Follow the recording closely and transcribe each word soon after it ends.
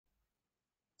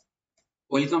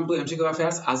Welcome to MCQ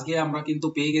affairs. আজকে আমরা কিন্তু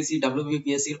পেয়ে গেছি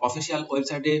ডাব্লিউবিপিএসসির অফিসিয়াল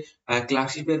ওয়েবসাইটে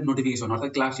ক্লার্কশিপের নোটিফিকেশন,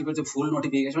 অর্থাৎ ক্লার্কশিপের যে ফুল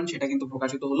নোটিফিকেশন সেটা কিন্তু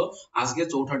প্রকাশিত হলো আজকে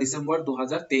 4 ডিসেম্বর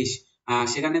 2023।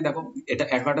 সেখানে দেখো এটা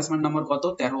অ্যাডভার্টাইজমেন্ট নাম্বার কত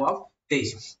 13/23।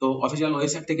 তো অফিসিয়াল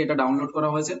ওয়েবসাইট থেকে এটা ডাউনলোড করা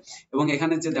হয়েছে এবং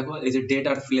এখানে যে দেখো এই যে ডেট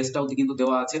আর প্লেসটাও কিন্তু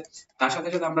দেওয়া আছে। তার সাথে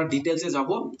সাথে আমরা ডিটেলসে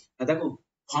যাবো। দেখো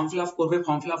ফর্ম ফিল আপ করবে,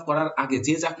 ফর্ম ফিল আপ করার আগে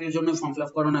যে চাকরির জন্য ফর্ম ফিল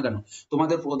আপ করো না কেন,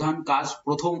 তোমাদের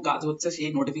প্রথম কাজ হচ্ছে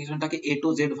সেই নোটিফিকেশনটাকে এ টু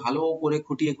জেড ভালো করে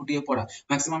খুঁটিয়ে খুঁটিয়ে পড়া।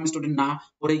 ম্যাক্সিমাম স্টুডেন্ট না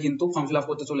পড়েই কিন্তু ফর্ম ফিল আপ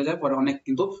করতে চলে যায়, পরে অনেক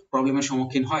কিন্তু প্রবলেমের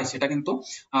সম্মুখীন হয়। সেটা কিন্তু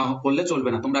করলে চলবে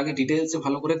না, তোমরা আগে ডিটেলসে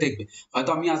ভালো করে দেখবে। হয়তো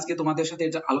আমি আজকে তোমাদের সাথে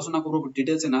এটা আলোচনা করবো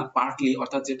ডিটেলসে না, পার্টলি,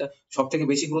 অর্থাৎ যেটা সব থেকে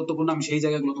বেশি গুরুত্বপূর্ণ আমি সেই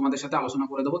জায়গাগুলো তোমাদের সাথে আলোচনা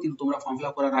করে দেবো, কিন্তু তোমরা ফর্ম ফিল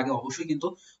আপ করার আগে অবশ্যই কিন্তু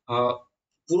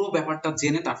পুরো ব্যাপারটা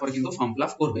জেনে তারপরে কিন্তু ফর্ম ফিল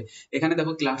আপ করবে। এখানে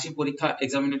দেখো ক্লার্কশিপ পরীক্ষা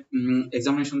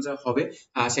এক্সামিনেশন যা হবে,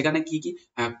 সেখানে কি কি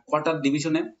কটা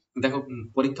ডিভিশনে দেখো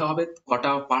পরীক্ষা হবে,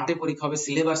 কটা পার্টে পরীক্ষা হবে,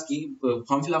 সিলেবাস কি,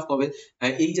 ফর্ম ফিল আপ কবে,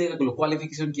 এই জায়গাগুলো,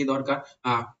 কোয়ালিফিকেশন কি দরকার,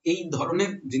 এই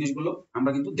ধরনের জিনিসগুলো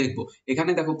আমরা কিন্তু দেখবো।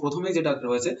 এখানে দেখো প্রথমে যেটা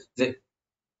রয়েছে যে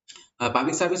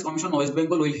Public Service Commission West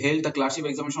Bengal will held the clerkship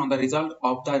examination on the result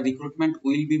of the recruitment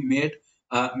will be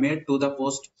made to the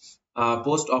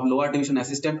post of lower division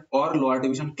assistant or lower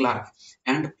division clerk,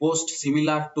 and post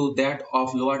similar to that of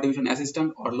lower division assistant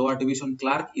or lower division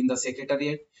clerk in the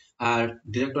secretariat,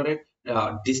 directorate,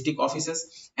 district offices,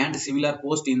 and similar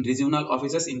post in regional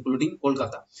offices including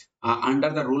Kolkata,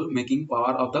 under the rule making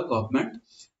power of the government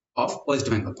of West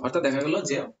Bengal। অর্থাৎ দেখা গেল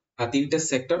যে তিনটে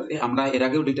sector আমরা এর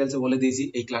আগেও ডিটেলসে বলে দিয়েছি,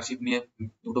 এই ক্লার্কশিপ নিয়ে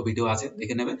দুটো ভিডিও আছে,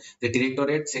 দেখে নেবে, যে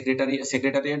ডিরেক্টরেট,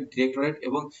 সেক্রেটারিয়েট, ডিরেক্টরেট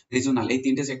এবং রিজনাল, এই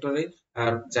তিনটে সেক্টরের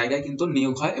জায়গায় কিন্তু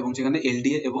নিয়োগ হয় এবং সেখানে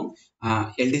এলডিএ এবং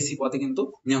এলডিসি পদে কিন্তু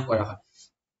নিয়োগ করা হয়।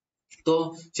 তো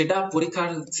সেটা পরীক্ষার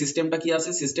সিস্টেমটা কি আছে,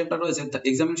 সিস্টেমটা রয়েছে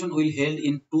examination will held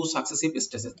in 2 successive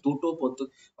stages,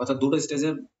 অর্থাৎ দুটো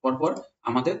স্টেজের পর পর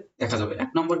আমাদের দেখা যাবে। এক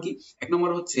নম্বর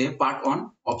হচ্ছে পার্ট 1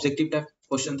 অবজেক্টিভ টাইপ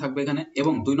কোশ্চেন থাকবে এখানে,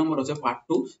 এবং 2 নম্বর হচ্ছে পার্ট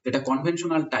 2 যেটা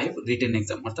কনভেনশনাল টাইপ রিটেন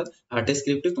এক্সাম, অর্থাৎ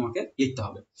ডেসক্রিপটিভ তোমাকে লিখতে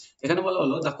হবে। এখানে বলা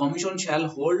হলো the commission shall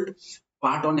hold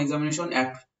part 1 examination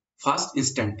at first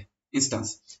instance.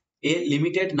 A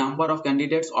limited number of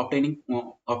candidates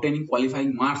obtaining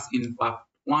qualifying marks in part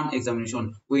 1 examination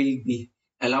will be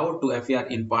allowed to appear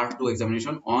in part 2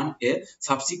 examination on a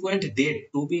subsequent date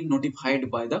to be notified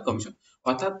by the commission।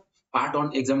 অর্থাৎ part 1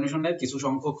 এক্সামিনেশনের কিছু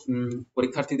সংখ্যক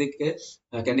পরীক্ষার্থীদেরকে,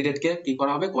 ক্যান্ডিডেটকে কি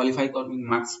করা হবে, qualify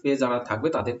marks পেয়ে যারা থাকবে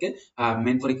তাদেরকে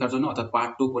মেন পরীক্ষার জন্য, অর্থাৎ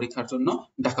পার্ট 2 পরীক্ষার জন্য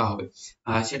ডাকা হবে।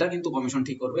 সেটা কিন্তু কমিশন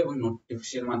ঠিক করবে এবং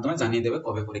নোটিফিকেশনের মাধ্যমে জানিয়ে দেবে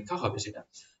কবে পরীক্ষা হবে সেটা।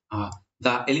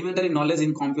 The elementary knowledge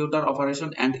in computer operation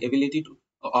and ability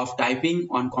of typing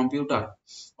on computer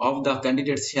of the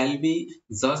candidates shall be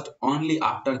judged only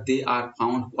after they are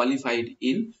found qualified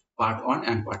in part 1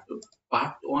 and part 2।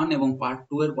 Part 1 এবং পার্ট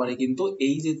 2 এর পরে কিন্তু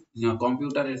এই যে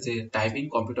কম্পিউটারের যে টাইপিং,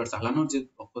 কম্পিউটার চালানোর যে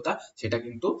দক্ষতা, সেটা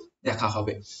কিন্তু দেখা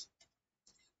হবে।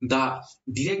 The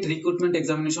direct recruitment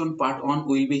examination part 1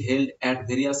 will be held at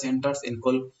various centers in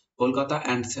Kolkata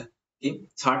and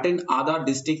certain other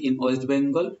district in West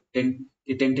Bengal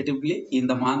tentatively in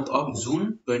the month of June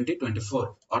 2024।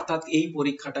 অর্থাৎ এই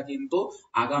পরীক্ষাটা কিন্তু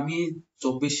আগামী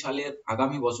 24 সালের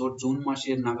আগামী বছর জুন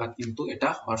মাসের নাগাদ কিন্তু এটা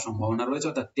হওয়ার সম্ভাবনা রয়েছে,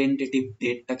 অর্থাৎ টেন্টেটিভ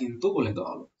ডেটটা কিন্তু বলে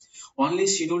দেওয়া হলো। Only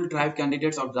scheduled tribe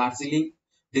candidates of Darjeeling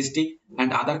district and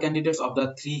other candidates of the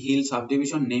 3 hill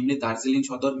subdivision, namely Darjeeling,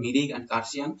 Sodor, Mirig and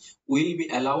Karshiang, will be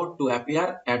allowed to appear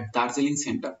at Darjeeling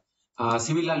center।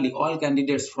 Similarly, all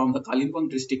candidates from the Kalimpong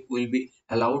district will be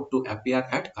allowed to appear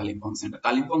at Kalimpong center।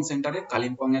 Kalimpong center A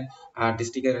Kalimpong এর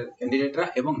ডিস্ট্রিক্টের ক্যান্ডিডেটরা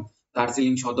এবং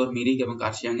দার্জিলিং, সদর, মিরিক এবং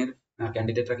কার্শিয়াং এর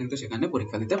ক্যান্ডিডেটরা কিন্তু সেখানে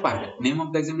পরীক্ষা দিতে পারবে। নেম অফ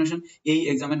দ্য এক্সামিনেশন, এই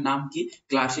এক্সামের নাম কি,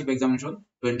 ক্লার্কশিপ এক্সামিনেশন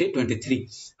 2023।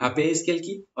 পে স্কেল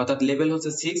কি, অর্থাৎ লেভেল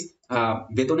হচ্ছে 6।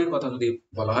 বেতনের কথা যদি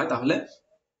বলা হয় তাহলে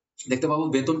দেখতে পাবো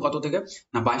বেতন কত থেকে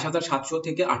না 22,700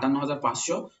 থেকে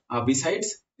 58,500। বিসাইডস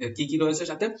কি কি রয়েছে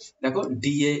সাথে, দেখো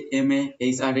DA, MA,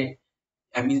 HRA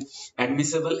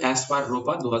admissible as per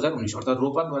রোপা 2019, অর্থাৎ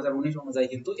রোপা 2019 অনুযায়ী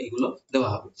কিন্তু এগুলো দেওয়া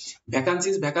হবে।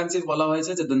 ভ্যাকান্সিজ বলা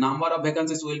হয়েছে যে the number of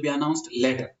vacancies will be announced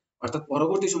later, অর্থাৎ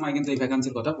পরবর্তী সময় কিন্তু এই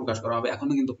ভ্যাকান্সির কথা প্রকাশ করা হবে।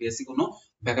 এখনো কিন্তু পিএসসি কোনো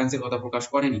ভ্যাকান্সির কথা প্রকাশ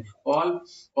করেনি।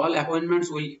 all appointments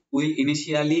will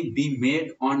initially be made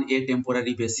on a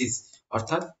temporary basis,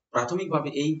 অর্থাৎ প্রাথমিকভাবে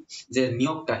এই যে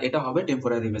নিয়োগটা এটা হবে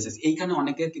টেম্পোরারি বেসিস। এইখানে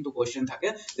অনেকের কিন্তু কোশ্চেন থাকে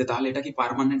যে তাহলে এটা কি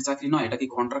পার্মানেন্ট চাকরি নয়, এটা কি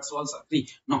কন্ট্রাকচুয়াল চাকরি?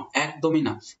 না, একদমই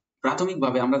না।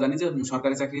 প্রাথমিকভাবে আমরা জানি যে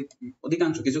সরকারি চাকরির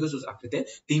অধিকাংশ কিছু কিছু চাকরিতে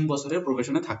 3 বছরের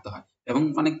প্রবেশনে থাকতে হয় এবং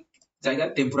অনেক জায়গায়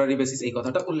টেম্পোরারি বেসিস এই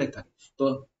কথাটা উল্লেখ থাকে। তো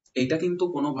এইটা কিন্তু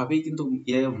কোনোভাবেই কিন্তু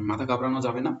মাথা ঘাবড়ানো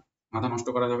যাবে না, মাথা নষ্ট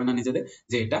করা যাবে না নিজেদের,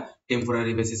 যে এটা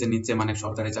টেম্পোরারি বেসিসে নিচ্ছে মানে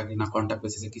সরকারি চাকরি না, কন্ট্রাক্ট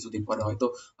বেসিসে কিছুদিন পরে হয়তো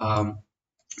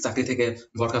চাকরি থেকে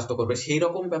বরখাস্ত করবে, সেই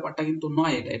রকম ব্যাপারটা কিন্তু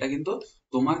নয়। এটা কিন্তু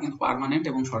তোমার কিন্তু পার্মানেন্ট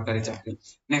এবং সরকারি চাকরি।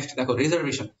 নেক্সট দেখো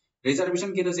রিজার্ভেশন। রিজার্ভেশন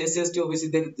কি রয়েছে? এসসি এসটি ওবিসি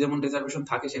দের যেমন রিজার্ভেশন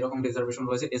থাকে সেরকম রিজার্ভেশন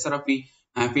রয়েছে। এছাড়া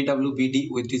পিডব্লিউবিডি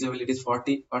with disabilities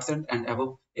 40% and above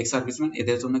ex serviceman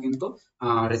এদের জন্য কিন্তু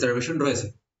রিজার্ভেশন রয়েছে।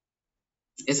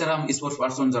 এছাড়া স্পোর্টস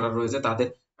পার্সন যারা রয়েছে তাদের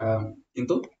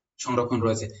কিন্তু সংরক্ষণ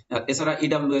রয়েছে। এছাড়া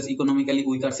ইডব্লিউএস ইকোনমিক্যালি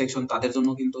উইকার সেকশন তাদের জন্য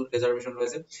কিন্তু রিজার্ভেশন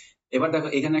রয়েছে। এবার দেখো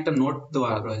এখানে একটা নোট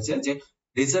দেওয়া রয়েছে যে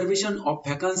reservation of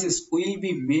vacancies will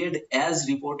be made as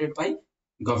reported by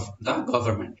the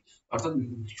government. অর্থাৎ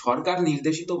সরকার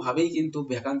নির্দেশিত ভাবেই কিন্তু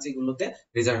ভ্যাকান্সি গুলোতে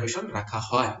রিজার্ভেশন রাখা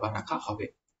হয় বা রাখা হবে।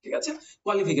 ঠিক আছে।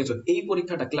 কোয়ালিফিকেশন, এই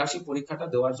পরীক্ষাটা ক্লার্কশিপ পরীক্ষাটা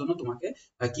দেওয়ার জন্য তোমাকে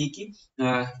কি কি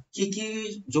কি কি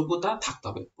যোগ্যতা থাকতে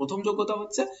হবে? প্রথম যোগ্যতা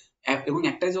হচ্ছে এবং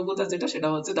একটাই যোগ্যতা যেটা সেটা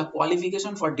হচ্ছে the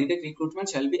qualification for direct recruitment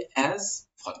shall be as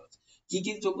follows. কি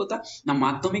কি যোগ্যতা? না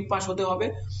মাধ্যমিক পাস হতে হবে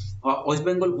West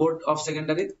Bengal board of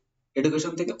secondary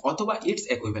education থেকে অথবা ইটস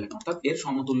ইকুইভ্যালেন্ট অর্থাৎ এর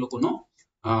সমতুল্য কোনো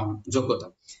যোগ্যতা।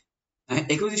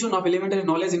 Acquisition of elementary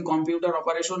knowledge in computer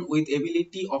operation with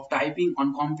ability of typing on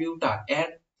computer at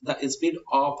the speed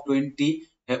of 20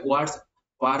 words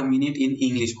per minute in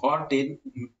English or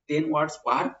 10 words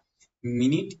per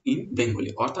minute in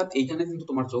Bengali। অর্থাৎ এইখানে কিন্তু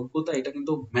তোমার যোগ্যতা এটা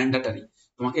কিন্তু ম্যান্ডেটরি,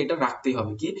 তোমাকে এটা রাখতেই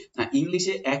হবে কি না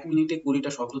ইংলিশে 1 মিনিটে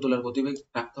 20টা শব্দ তোলার গতিবেগ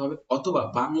রাখতে হবে অথবা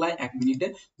বাংলায় 1 মিনিটে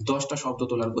 10টা শব্দ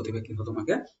তোলার গতিবেগ কিন্তু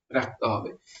তোমাকে রাখতে হবে।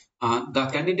 The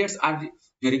candidates are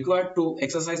required to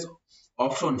exercise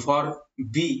option for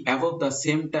B above the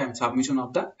same time submission of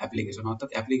the application। অর্থাৎ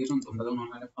অ্যাপ্লিকেশন তোমরা যখন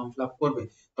অনলাইনে ফর্ম ফিল আপ করবে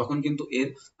তখন কিন্তু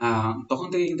তখন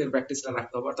থেকে কিন্তু এর প্র্যাকটিসটা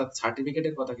রাখতে হবে। অর্থাৎ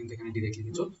সার্টিফিকেটের কথা কিন্তু এখানে ডিরেক্টলি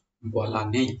কিছু বলা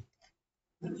নেই।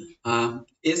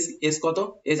 এজ কত?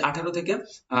 এজ 18 থেকে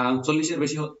 40 এর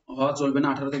বেশি হওয়া চলবে না,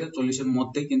 18 থেকে 40 এর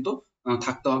মধ্যে কিন্তু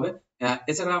থাকতে হবে।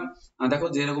 এছাড়া দেখো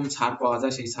যেরকম ছাড় পাওয়া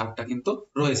যায় সেই ছাড়টা কিন্তু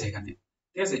রয়েছে এখানে।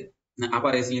 ঠিক আছে।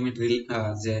 আপার এজ লিমিট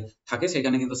যে থাকে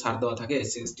সেখানে কিন্তু ছাড় দেওয়া থাকে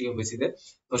এসসি এসটি ওবিসি দের,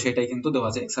 তো সেটাই কিন্তু দেওয়া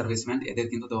আছে। এক্স সার্ভিসম্যান এদের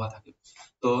কিন্তু দেওয়া থাকে।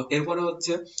 তো এরপরে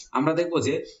হচ্ছে আমরা দেখবো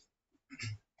যে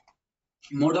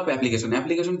মোড অফ অ্যাপ্লিকেশন।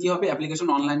 অ্যাপ্লিকেশন কি হবে? অ্যাপ্লিকেশন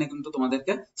অনলাইনে কিন্তু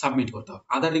তোমাদেরকে সাবমিট করতে হবে।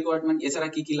 আদার রিকোয়ারমেন্ট এছাড়া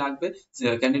কি কি লাগবে?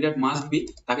 ক্যান্ডিডেট মাস্ট বি,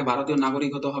 তাকে ভারতীয়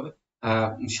নাগরিক হতে হবে।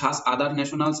 সাস আদার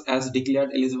nationals as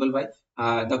declared eligible by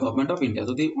the government of India.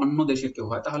 যদি অন্য দেশের কেউ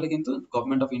হয় তাহলে কিন্তু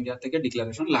গভর্নমেন্ট অফ ইন্ডিয়া থেকে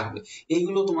ডিক্লারেশন লাগবে।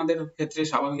 এইগুলো তোমাদের ক্ষেত্রে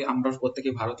স্বাভাবিক, আমরা প্রত্যেকে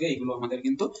ভারতীয়, এইগুলো আমাদের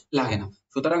কিন্তু লাগে না।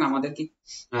 সুতরাং আমাদের কি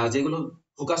যেগুলো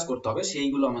ফোকাস করতে হবে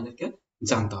সেইগুলো আমাদেরকে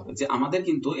জানতে হবে। যে আমাদের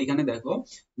কিন্তু এখানে দেখো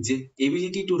যে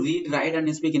ability to read write and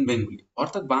speak in Bengali,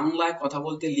 অর্থাৎ বাংলায় কথা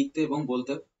বলতে লিখতে এবং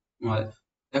বলতে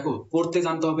দেখো পড়তে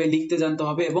জানতে হবে, লিখতে জানতে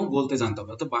হবে এবং বলতে জানতে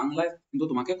হবে। অর্থাৎ বাংলায় কিন্তু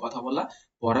তোমাকে কথা বলা,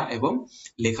 পড়া এবং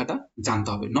লেখাটা জানতে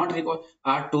হবে। Not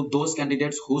required to those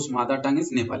candidates whose mother tongue is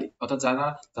Nepali. অর্থাৎ যারা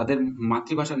যাদের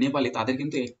মাতৃভাষা নেপালি তাদের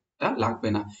কিন্তু এটা লাগবে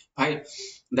না। ভাই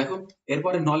দেখো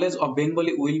এরপরে knowledge of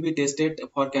Bengali will be tested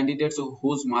for candidates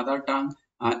whose mother tongue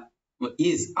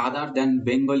is other than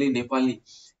Bengali Nepali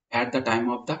at the time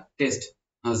of the test,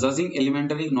 judging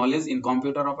elementary knowledge in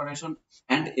computer operation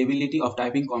and ability of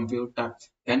typing computer.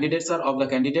 Candidates are of the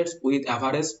candidates with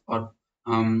average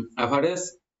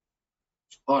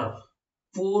or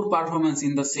poor performance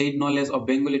in the said knowledge of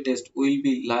Bengali test will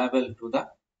be liable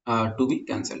to be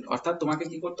cancelled। অর্থাৎ তোমাকে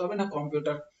কি করতে হবে না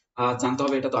computer জানতে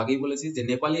হবে। এটা তো আগেই বলেছি যে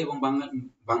নেপালি এবং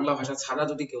বাংলা ভাষা ছাড়া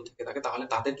যদি কেউ থেকে থাকে তাহলে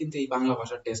তাদের কিন্তু এই বাংলা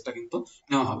ভাষার টেস্টটা কিন্তু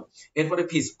নেওয়া হবে। এরপরে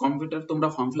ফিস, কম্পিউটার তোমরা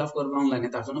ফর্ম ফিল আপ করবে অনলাইনে,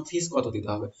 তার জন্য ফিস কত দিতে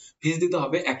হবে? ফিস দিতে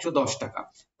হবে 110 টাকা।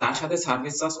 তার সাথে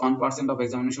সার্ভিস চার্জ 1% অফ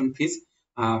এক্সামিনেশন ফিস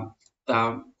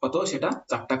কত? সেটা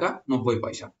 4 টাকা 90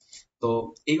 পয়সা। তো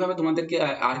এইভাবে তোমাদেরকে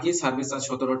আর কি সার্ভিস চার্জ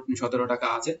 17 টাকা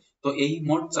আছে। তো এই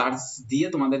মোট চার্জ দিয়ে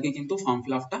তোমাদেরকে কিন্তু ফর্ম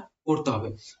ফিল আপটা করতে হবে।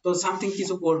 তো সামথিং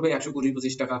কিছু পড়বে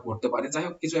 120-25 টাকা পড়তে পারে, যাই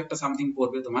হোক কিছু একটা সামথিং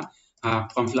পড়বে তোমার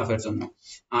ফর্ম ফিল আপের জন্য।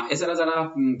 এছাড়া যারা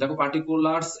দেখো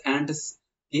পার্টিকুলার্স এন্ড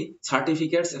কি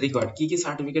সার্টিফিকেটস রিকোয়ার্ড, কি কি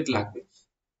সার্টিফিকেট লাগবে?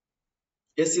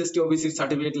 এসসি এসটি ওবিসি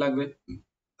সার্টিফিকেট লাগবে।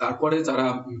 তারপরে যারা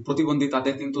প্রতিবন্ধী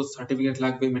তাদের কিন্তু সার্টিফিকেট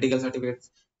লাগবে, মেডিকেল সার্টিফিকেট,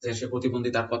 যে সে প্রতিবন্ধী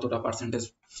তার কতটা পার্সেন্টেজ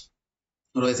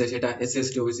রয়েছে সেটা এসসি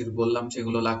এসটি ওবিসি বললাম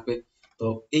সেগুলো লাগবে। তো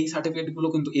এই সার্টিফিকেট গুলো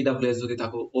কিন্তু ইডব্লিউএস যদি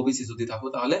থাকো, ওবিসি যদি থাকো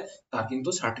তাহলে তার কিন্তু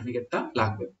সার্টিফিকেটটা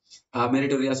লাগবে।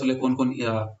 মেরিটোরিয়াস হলে কোন কোন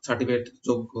সার্টিফিকেট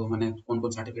যোগ্য, মানে কোন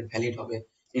কোন সার্টিফিকেট ভ্যালিড হবে?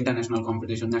 International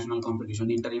competition, national competition,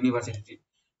 inter university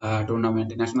tournament,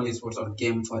 national sports or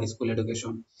game for school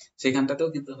education, সেখানটাতেও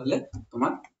কিন্তু হলে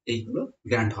তোমার এইগুলো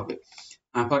গ্র্যান্ট হবে।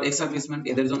 ফর এক্স সার্ভিসম্যান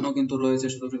এদের জন্য কিন্তু রয়েছে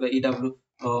সুযোগ সুবিধা ইডব্লিউ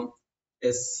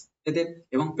এস এদের,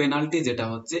 এবং পেনাল্টি যেটা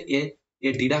হচ্ছে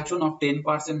a deduction of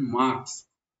 10% marks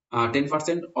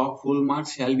 10% of full marks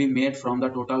shall be made from the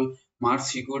total marks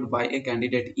secured by a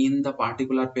candidate in the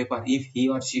particular paper if he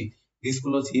or she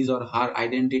disclose his or her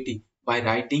identity by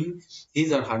writing his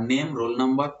or her name, roll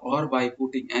number, or by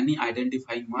putting any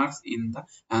identifying marks in the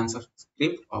answer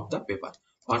script of the paper.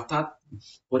 অর্থাৎ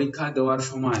পরীক্ষা দেওয়ার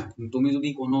সময় তুমি যদি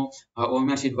কোনো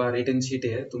OMR sheet বা written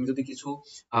শিটে তুমি যদি কিছু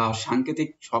সাংকেতিক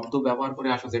শব্দ ব্যবহার করে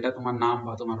আসো, যেটা তোমার নাম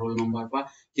বা তোমার রোল নম্বর বা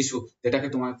কিছু যেটাকে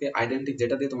তোমাকে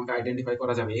যেটা দিয়ে তোমাকে আইডেন্টিফাই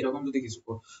করা যাবে, এরকম যদি কিছু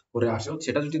করে আসো,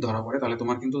 সেটা যদি ধরা পড়ে তাহলে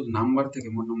তোমার কিন্তু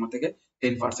মোট নাম্বার থেকে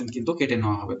 10% কিন্তু কেটে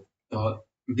নেওয়া হবে। তো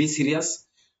be serious.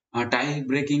 Tie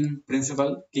breaking principal,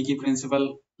 কি প্রিন্সিপাল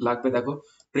লাগবে দেখো।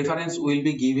 Preference will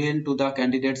be given to the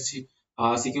candidates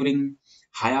securing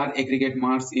higher aggregate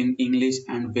marks in English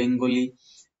and Bengali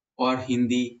or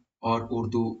Hindi or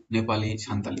Urdu, Nepali,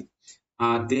 Santali.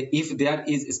 If there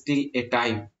is still a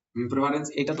tie, preference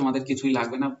এটা তোমাদের কিছুই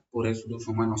লাগবে না, পরে শুধু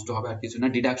সময় নষ্ট হবে আর কিছু না।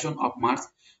 Deduction of marks,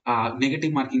 negative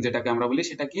marking যেটাকে আমরা বলি,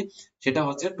 সেটা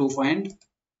হচ্ছে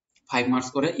 2.5 মার্কস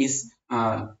করে ইস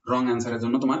রং অ্যান্সারের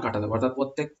জন্য তোমার কাটা যাবে, অর্থাৎ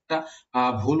প্রত্যেকটা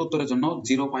ভুল উত্তরের জন্য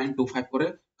 0.25 করে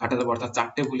কাটা যাবে, অর্থাৎ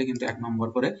 4টে ভুলে কিন্তু 1 নম্বর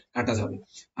করে কাটা যাবে।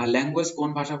 আর ল্যাঙ্গুয়েজ, কোন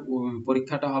ভাষা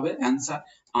পরীক্ষাটা হবে?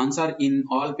 Answer in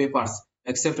all papers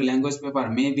except language paper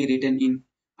may be written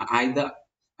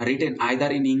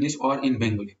either in English or in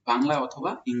Bengali, Bangla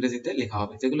অথবা ইংরেজিতে লেখা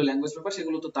হবে। যেগুলো ল্যাঙ্গুয়েজ পেপার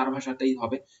সেগুলো তো তার ভাষাটাই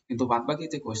হবে, কিন্তু বাদবাকি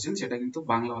যে কোশ্চেন সেটা কিন্তু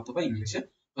বাংলা অথবা ইংলিশে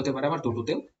হতে পারে, আবার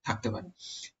দুটোতেও থাকতে পারে।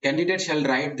 Candidate shall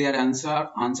write there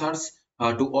answers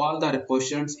to all the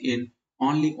questions in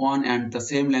only one and the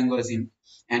same language in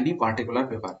any particular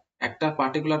paper. একটা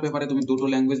পার্টিকুলার পেপারে তুমি দুটো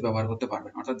ল্যাঙ্গুয়েজ ব্যবহার করতে পারবে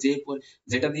না, অর্থাৎ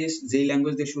যেটা দিয়ে যেই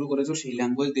ল্যাঙ্গুয়েজ দিয়ে শুরু করেছো সেই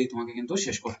ল্যাঙ্গুয়েজ দিয়ে তোমাকে কিন্তু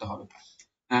শেষ করতে হবে।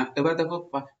 এবার দেখো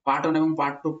পার্ট 1 এবং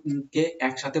পার্ট 2 কে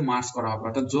একসাথে মার্কস করা হবে,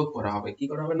 অর্থাৎ যোগ করা হবে। কি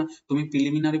করা হবে না, তুমি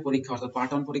প্রিলিমিনারি পরীক্ষা অর্থাৎ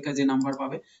পার্ট 1 পরীক্ষায় যে নাম্বার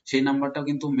পাবে সেই নাম্বারটাও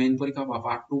কিন্তু মেইন পরীক্ষা বা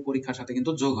পার্ট 2 পরীক্ষার সাথে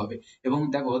কিন্তু যোগ হবে। এবং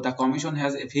দেখো the commission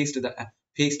has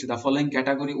fixed the following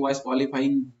category wise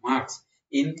qualifying marks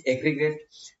in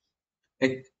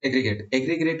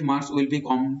aggregate marks will be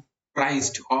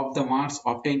comprised of the marks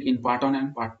obtained in part 1 and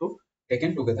part 2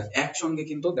 taken together. একসঙ্গে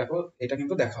কিন্তু দেখো এটা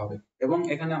কিন্তু দেখা হবে, এবং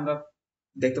এখানে আমরা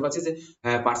দেখতে পাচ্ছি যে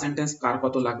পার্সেন্টেজ কার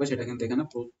কত লাগবে সেটা কিন্তু এখানে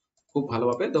খুব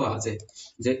ভালোভাবে দেওয়া আছে,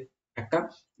 যে একটা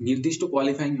নির্দিষ্ট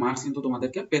কোয়ালিফাইং মার্কস কিন্তু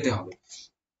তোমাদেরকে পেতে হবে।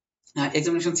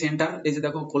 এক্সামিনেশন সেন্টার, এই যে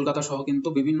দেখো কলকাতা সহ কিন্তু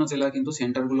বিভিন্ন জেলায় কিন্তু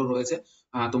সেন্টার গুলো রয়েছে,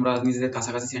 তোমরা নিজেদের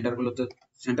কাছাকাছি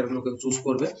সেন্টারগুলোকে চুজ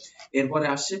করবে। এরপরে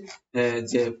আসছে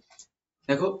যে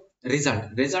দেখো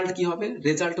রেজাল্ট কি হবে?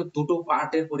 রেজাল্ট দুটো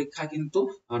পার্টের পরীক্ষা কিন্তু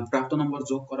প্রাপ্ত নম্বর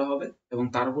যোগ করা হবে এবং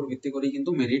তার উপর ভিত্তি করে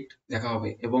কিন্তু মেরিট দেখা হবে,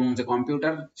 এবং যে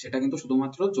কম্পিউটার সেটা কিন্তু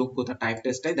শুধুমাত্র যোগ্যতা টাইপ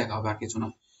টেস্টটাই দেখা হবে, আর কিছু না।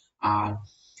 আর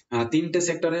 3টে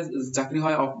সেক্টরে চাকরি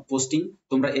হয় পোস্টিং,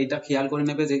 তোমরা এইটা খেয়াল করে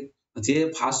নেবে যে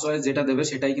ফার্স্ট চয়েস যেটা দেবে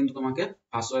সেটাই কিন্তু তোমাকে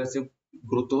ফার্স্ট চয়েসে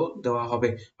গুরুত্ব দেওয়া হবে,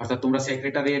 অর্থাৎ তোমরা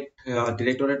সেক্রেটারিয়েট,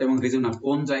 ডিরেক্টরেট এবং রিজিওনাল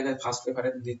কোন জায়গায় ফার্স্ট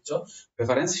প্রেফারেন্স দিচ্ছ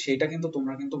প্রেফারেন্স, সেটা কিন্তু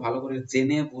তোমরা কিন্তু ভালো করে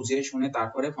জেনে বুঝে শুনে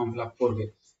তারপরে ফর্ম ফিল আপ করবে,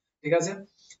 ঠিক আছে?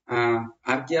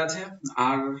 আর কি আছে?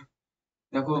 আর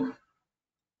দেখো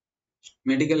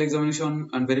মেডিকেল এক্সামিনেশন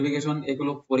এন্ড ভেরিফিকেশন,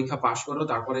 এগুলো পরীক্ষা পাস করো,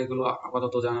 তারপরে এগুলো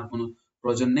আপাতত জানার কোনো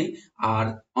প্রয়োজন নেই। আর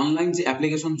অনলাইন যে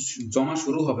অ্যাপ্লিকেশন জমা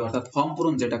শুরু হবে, অর্থাৎ ফর্ম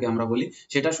পূরণ যেটাকে আমরা বলি,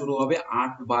 সেটা শুরু হবে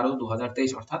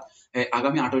 8/12/2023, অর্থাৎ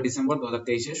আগামী 8ই ডিসেম্বর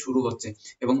 2023 শুরু হচ্ছে,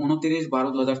 এবং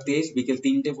 29/12/2023 বিকেল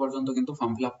 3টে পর্যন্ত কিন্তু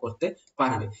ফর্ম ফিল আপ করতে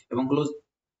পারবে,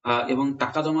 এবং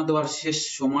টাকা জমা দেওয়ার শেষ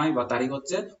সময় বা তারিখ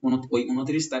হচ্ছে ওই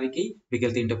 29 তারিখেই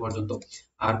বিকেল 3টে পর্যন্ত।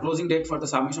 আর closing date for the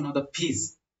submission of the fees,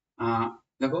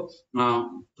 দেখো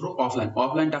থ্রু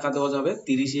অফলাইন টাকা দেওয়া যাবে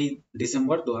 30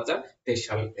 ডিসেম্বর 2023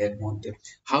 সালের মধ্যে।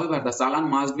 হাউএভার দ্য চালান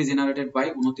must be generated by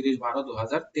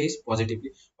 29/12/2023 positively,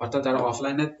 অর্থাৎ যারা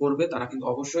অফলাইনে করবে তারা কিন্তু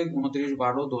অবশ্যই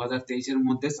 29/12/2023 এর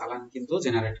মধ্যে চালান কিন্তু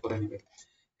জেনারেট করে নেবে,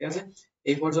 ঠিক আছে?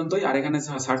 এই পর্যন্তই। আর এখানে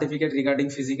certificate regarding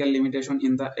physical limitation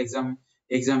in the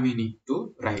examinee to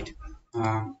right,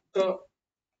 তো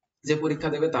যে পরীক্ষা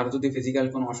দেবে তার যদি ফিজিক্যাল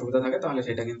কোনো অসুবিধা থাকে তাহলে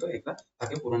সেটা কিন্তু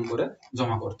তাকে পূরণ করে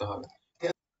জমা করতে হবে।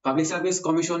 Public service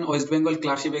commission West Bengal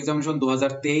clerkship examination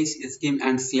 2023 scheme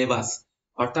and syllabus,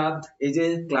 অর্থাৎ এই যে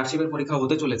ক্লার্কশিপের পরীক্ষা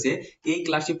হতে চলেছে, এই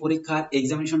ক্লার্কশিপ পরীক্ষার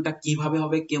এক্সামিনেশনটা কিভাবে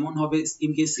হবে, কেমন হবে,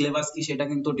 স্কিম কি, সিলেবাস কি, সেটা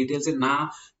কিন্তু ডিটেলসে না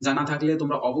জানা থাকলে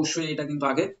তোমরা অবশ্যই এটা কিন্তু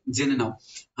আগে জেনে নাও।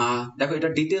 দেখো এটা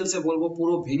ডিটেলসে বলবো,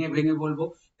 পুরো ভেঙে ভেঙে বলবো।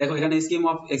 দেখো এখানে স্কিম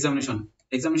অফ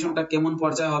এক্সামিনেশনটা কেমন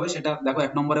পর্যায়ে হবে সেটা দেখো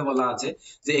 1 নম্বরে বলা আছে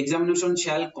যে examination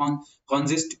shall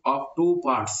consist of 2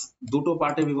 parts, দুটো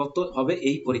পার্টে বিভক্ত হবে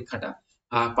এই পরীক্ষাটা।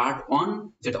 পার্ট 1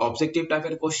 যেটা অবজেক্টিভ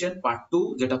টাইপের কোশ্চেন, পার্ট 2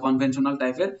 যেটা কনভেনশনাল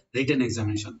টাইপের রিটেন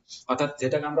এক্সামিনেশন, অর্থাৎ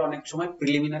যেটাকে আমরা অনেক সময়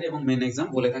প্রিলিমিনারি এবং মেন এক্সাম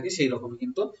বলে থাকি, সেই রকমই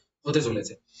কিন্তু হতে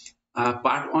চলেছে।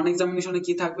 পার্ট 1 এক্সামিনেশনে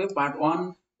কি থাকবে? Part 1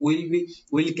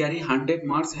 will carry 100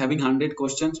 marks having 100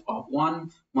 questions of 1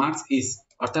 marks each,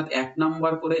 অর্থাৎ 1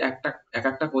 নাম্বার করে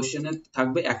একটা কোশ্চেনে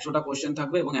থাকবে 100টা কোশ্চেন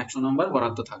থাকবে এবং 100 নাম্বার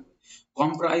বরাদ্দ থাকবে।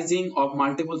 Comprising of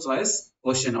multiple choice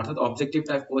question অর্থাৎ objective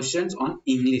type questions on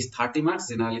English 30 marks,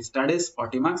 general studies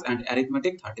 40 marks and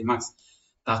arithmetic 30 marks.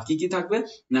 তা কি কি থাকবে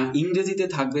না, ইংরেজিতে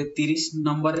থাকবে 30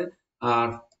 নম্বরের, আর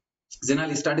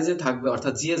জেনারেল স্টাডিজে থাকবে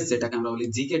অর্থাৎ জিএস যেটাকে আমরা বলি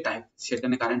জিকে টাইপ,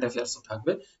 সেখানে কারেন্ট অ্যাফেয়ার্সও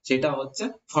থাকবে, সেটা হচ্ছে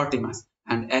 40 মার্কস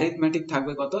এন্ড অ্যারিথমেটিক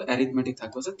থাকবে কত, অ্যারিথমেটিক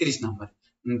থাকবে হচ্ছে 30 number.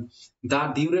 The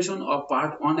duration of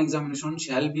part 1 examination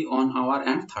shall be 1 hour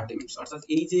and 30 minutes. অর্থাৎ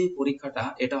এই যে পরীক্ষাটা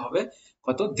এটা হবে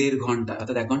কত, 1.5 ঘন্টা,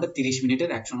 অর্থাৎ 1 ঘন্টা 30 মিনিটের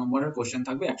 100 নম্বরের কোশ্চেন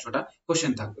থাকবে, 100টা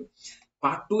কোশ্চেন থাকবে।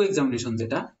 পার্ট 2 এক্সামিনেশন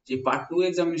যেটা, সেই পার্ট 2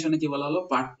 এক্সামিনেশনে কি বলা হলো,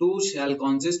 part 2 shall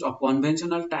consist of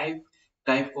conventional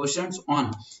type questions on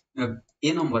a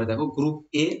নম্বরে দেখো গ্রুপ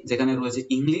এ যেখানে রয়েছে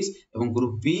ইংলিশ, এবং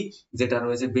গ্রুপ বি যেটা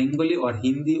রয়েছে Bengali or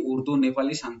Hindi, Urdu,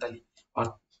 Nepali, Santali. R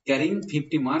carrying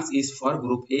 50 marks is for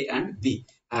group A and B.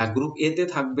 Group এ তে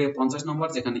থাকবে 50 নম্বর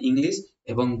যেখানে ইংলিশ,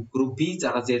 এবং গ্রুপ বি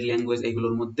যারা যে ল্যাঙ্গুয়েজ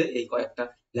এইগুলোর মধ্যে, এই কয়েকটা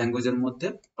ল্যাঙ্গুয়েজের মধ্যে,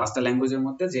 5টা ল্যাঙ্গুয়েজের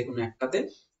মধ্যে যে কোনো একটাতে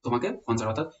তোমাকে 50,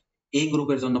 অর্থাৎ এই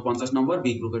গ্রুপের জন্য 50 নম্বর,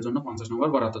 বি গ্রুপের জন্য 50 নম্বর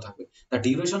বরাদ্দ থাকবে। The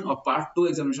duration of part 2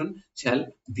 examination shall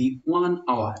be 1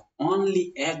 hour. Only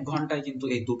 1 ঘন্টায় কিন্তু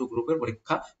এই দুটো গ্রুপের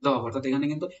পরীক্ষা দেওয়া হবে, অর্থাৎ এখানে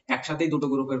কিন্তু একসাথেই দুটো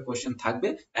গ্রুপের কোশ্চেন থাকবে,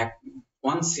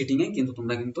 ওয়ান সিটিং এ কিন্তু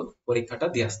তোমরা কিন্তু পরীক্ষাটা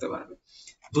দিয়ে আসতে পারবে।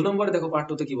 2 নম্বরে দেখো পার্ট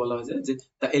 2 তে কি বলা হয়েছে যে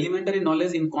the elementary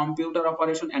knowledge in computer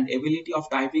operation and ability of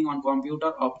typing on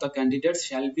computer of the candidates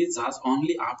shall be judged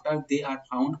only after they are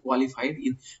found qualified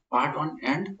in part 1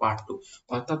 and part 2।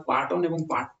 অর্থাৎ পার্ট 1 এবং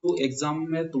পার্ট 2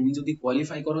 এক্সামে তুমি যদি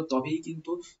কোয়ালিফাই করো তবেই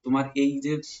কিন্তু তোমার এই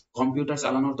যে কম্পিউটার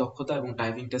চালানোর দক্ষতা এবং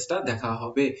টাইপিং টেস্টটা দেখা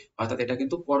হবে। অর্থাৎ এটা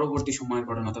কিন্তু পরবর্তী সময়ের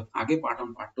ঘটনা, অর্থাৎ আগে পার্ট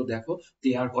 1 পার্ট 2 দেখো,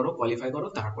 ক্লিয়ার করো, কোয়ালিফাই করো,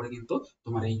 তারপরে কিন্তু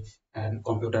তোমার এই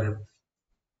কম্পিউটারের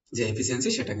যে এফিসিয়েন্সি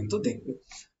সেটা কিন্তু দেখবে।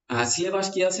 সিলেবাস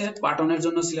কি আছে, পার্ট 1 এর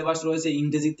জন্য সিলেবাস রয়েছে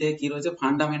ইংরেজিতে কি রয়েছে,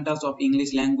 fundamentals of English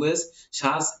language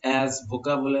such as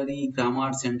vocabulary,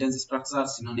 grammar, sentence structure,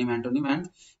 synonym, antonym and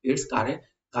it's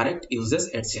correct uses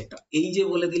etcetera. এই যে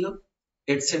বলে দিল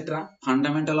etcetera,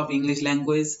 fundamental of English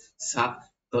language.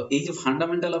 তো এই যে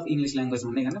ফান্ডামেন্টাল অফ ইংলিশ ল্যাঙ্গুয়েজ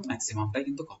মানে এখানে ম্যাক্সিমামটাই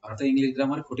কিন্তু কভার, অর্থাৎ ইংলিশ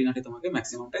গ্রামার খুঁটিনাটি তোমাকে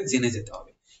ম্যাক্সিমামটাই জেনে যেতে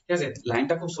হবে। ঠিক আছে,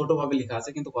 লাইনটা খুব ছোট ভাবে লেখা আছে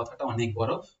কিন্তু কথাটা অনেক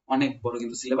বড়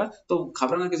কিন্তু সিলেবাস। তো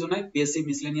ঘাবড়ানোর কিছু নাই, পিএসসি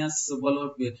মিসলেনিয়াস বলো,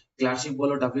 ক্লার্কশিপ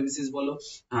বলো, ডাব্লিউবিসিএস বলো,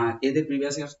 এদের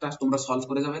প্রিভিয়াস ইয়ারটা তোমরা সলভ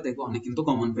করে যাবে, দেখো অনেক কিন্তু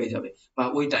কমন পেয়ে যাবে, বা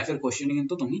ওই টাইপের কোশ্চেনই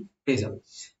কিন্তু তুমি পেয়ে যাবে।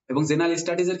 এবং জেনারেল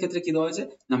স্টাডিজ এর ক্ষেত্রে কি দেওয়া হয়েছে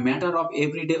না, matter of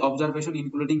everyday observation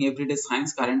including everyday science,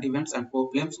 current events and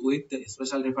problems with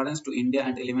special reference to India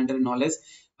and elementary knowledge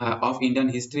of Indian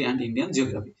history and Indian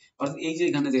geography. অর্থাৎ এই যে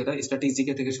এখানে যেটা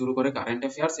স্ট্যাটিস্টিক্স থেকে শুরু করে কারেন্ট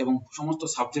অ্যাফেয়ার্স এবং সমস্ত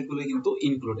সাবজেক্ট গুলো কিন্তু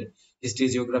ইনক্লুডেড, হিস্ট্রি,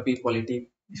 জিওগ্রাফি, পলিটি,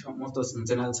 সমস্ত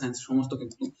জেনারেল সায়েন্স সমস্ত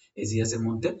কিন্তু এই জিএস এর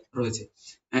মধ্যে রয়েছে।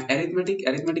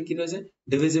 অ্যারিথমেটিক কি রয়েছে,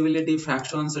 divisibility,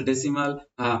 fractions, decimal,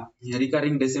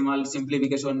 recurring decimal,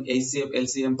 simplification, HCF,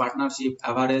 LCM, partnership,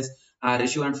 average,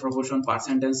 ratio and proportion,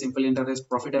 percentage, simple interest,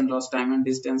 profit and loss, time and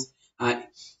distance,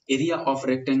 area of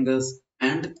রেক্টেঙ্গলস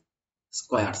and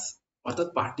স্কয়ারস। অর্থাৎ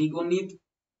পাটিগণিত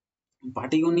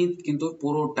কিন্তু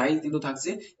পুরোটাই কিন্তু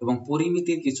থাকছে, এবং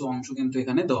পরিমিতির কিছু অংশ কিন্তু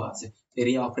এখানে দেওয়া আছে,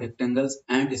 এরিয়া অফ রেক্টেঙ্গলস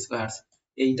এন্ড স্কয়ারস,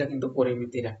 এইটা কিন্তু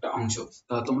পরিমিতির একটা অংশ।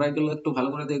 তোমরা এগুলো একটু ভালো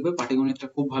করে দেখবে, পাটিগণিতটা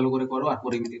খুব ভালো করে করো আর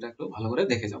পরিমিতিটা একটু ভালো করে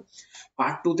দেখে যাও।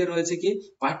 পার্ট 2 তে রয়েছে কি,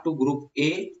 পার্ট 2 গ্রুপ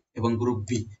এ এবং গ্রুপ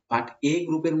বি। পার্ট এ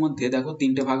গ্রুপের মধ্যে দেখো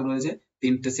 3টে ভাগ রয়েছে,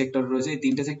 3টে সেক্টর রয়েছে। এই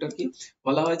 3টে সেক্টর কি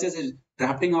বলা হয়েছে, যে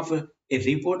drafting of A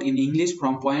report in English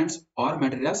from points or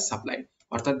materials supplied.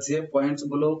 অর্থাৎ যে পয়েন্টস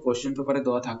গুলো কোশ্চেন পেপারে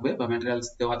দেওয়া থাকবে বা ম্যাটেরিয়ালস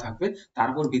দেওয়া থাকবে, তার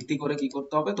উপর ভিত্তি করে কি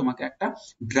করতে হবে, তোমাকে একটা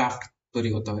ড্রাফট তৈরি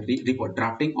করতে হবে, report,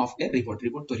 drafting of A report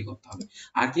তৈরি করতে হবে।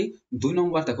 আর কি 2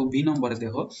 নম্বর দেখো, বি নম্বরে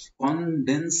দেখো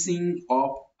কনডেন্সিং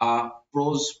of a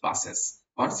pros passage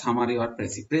or summary or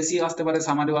precis আসতে পারে,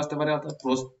 সামারিও আসতে পারে, অর্থাৎ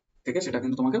প্রোজ থেকে সেটা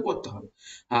কিন্তু তোমাকে করতে হবে।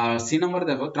 আর সি নম্বরে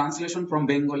দেখো ট্রান্সলেশন ফ্রম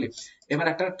বেঙ্গলি। এবার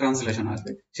একটা ট্রান্সলেশন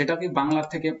আসবে, সেটা কি বাংলা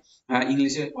থেকে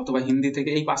ইংলিশে অথবা হিন্দি থেকে,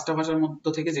 এই 5টা ভাষার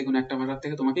মধ্যে থেকে যে কোনো একটা ভাষা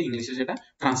থেকে তোমাকে ইংলিশে সেটা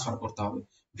ট্রান্সফার করতে হবে।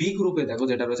 বি গ্রুপে দেখো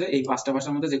যেটা রয়েছে, এই 5টা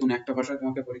ভাষার মধ্যে যে কোনো একটা ভাষায়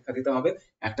তোমাকে পরীক্ষা দিতে হবে,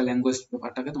 একটা ল্যাঙ্গুয়েজ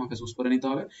পেপারটাকে তোমাকে চুজ করে নিতে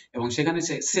হবে, এবং সেখানে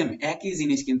সেম একই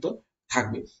জিনিস কিন্তু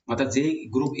থাকবে। অর্থাৎ যে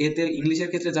গ্রুপ এ তে ইংলিশের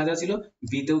ক্ষেত্রে যা যা ছিল,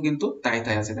 বি তেও কিন্তু তাই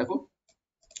আছে। দেখো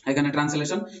এখানে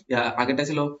ট্রান্সলেশন, আগেটা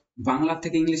ছিল বাংলা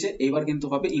থেকে ইংলিশে, এইবার কিন্তু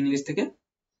হবে ইংলিশ থেকে,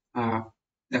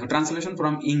 দেখো ট্রান্সলেশন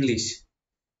ফ্রম ইংলিশ,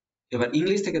 এবার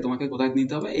ইংলিশ থেকে তোমাকে কোথায়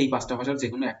নিতে হবে, এই 5টা ভাষার যে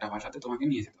কোনো একটা ভাষাতে তোমাকে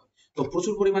নিয়ে যেতে হবে। তো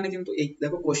প্রচুর পরিমাণে কিন্তু এই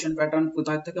দেখো কোশ্চেন প্যাটার্ন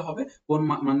কোথায় থেকে হবে, কোন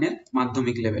মানের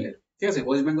মাধ্যমিক লেভেলের, ঠিক আছে,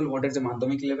 ওয়েস্ট বেঙ্গল বোর্ডের যে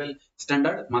মাধ্যমিক লেভেল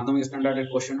স্ট্যান্ডার্ড, মাধ্যমিক স্ট্যান্ডার্ডের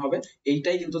কোশ্চেন হবে,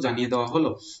 এইটাই কিন্তু জানিয়ে দেওয়া হলো।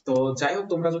 তো যাই হোক,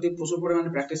 তোমরা যদি প্রচুর পরিমাণে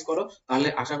প্র্যাকটিস করো, তাহলে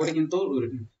আশা করি কিন্তু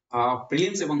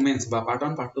প্রিলিমস এবং মেন্স বা পার্ট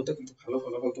 1 পার্ট 2 তে কিন্তু ভালো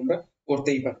ফলাফল তোমরা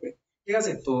করতেই পারবে। ঠিক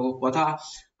আছে, তো কথা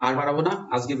আর বাড়াবো না,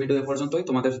 আজকে ভিডিও এ পর্যন্তই।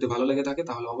 তোমাদের যদি ভালো লেগে থাকে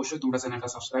তাহলে অবশ্যই তোমরা চ্যানেলটা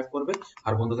সাবস্ক্রাইব করবে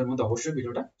আর বন্ধুদের মধ্যে অবশ্যই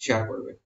ভিডিওটা শেয়ার করবে।